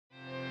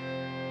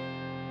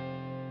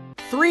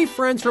Three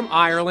friends from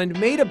Ireland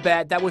made a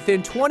bet that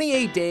within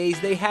 28 days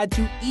they had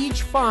to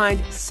each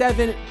find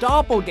 7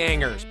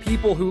 doppelgangers,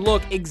 people who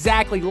look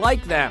exactly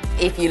like them.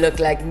 If you look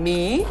like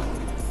me,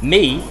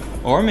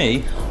 or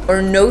me,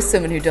 or know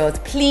someone who does,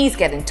 please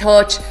get in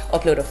touch,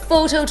 upload a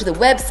photo to the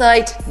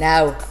website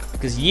now.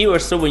 because you or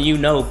someone you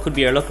know could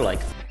be our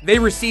lookalike. They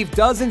received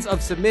dozens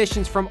of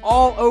submissions from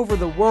all over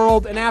the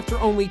world, and after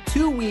only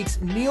 2 weeks,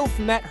 Niamh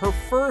met her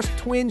first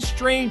twin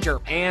stranger,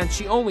 and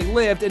she only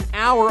lived an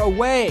hour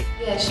away.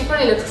 Yeah, she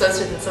probably looks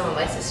closer than some of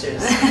my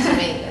sisters to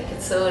me. Like,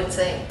 it's so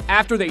insane.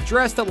 After they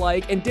dressed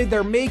alike and did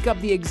their makeup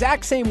the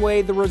exact same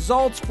way, the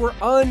results were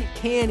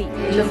uncanny.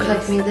 You look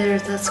like me there,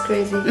 that's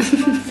crazy.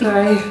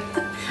 Sorry.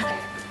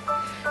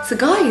 So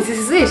guys, this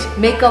is it.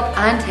 Makeup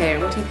and hair,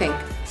 what do you think?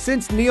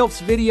 Since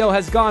Niamh's video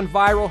has gone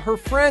viral, her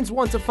friends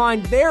want to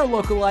find their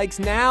lookalikes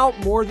now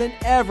more than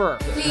ever.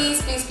 Please,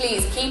 please,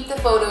 please keep the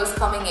photos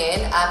coming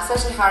in.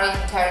 Especially Harry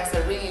and Terence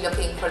are really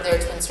looking for their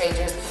twin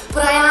strangers.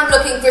 But I am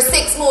looking for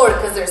 6 more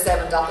because there's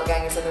 7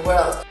 doppelgangers in the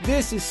world.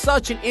 This is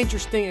such an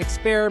interesting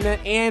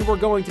experiment, and we're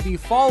going to be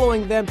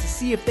following them to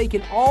see if they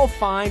can all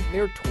find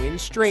their twin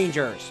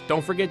strangers.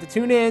 Don't forget to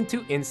tune in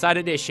to Inside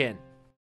Edition.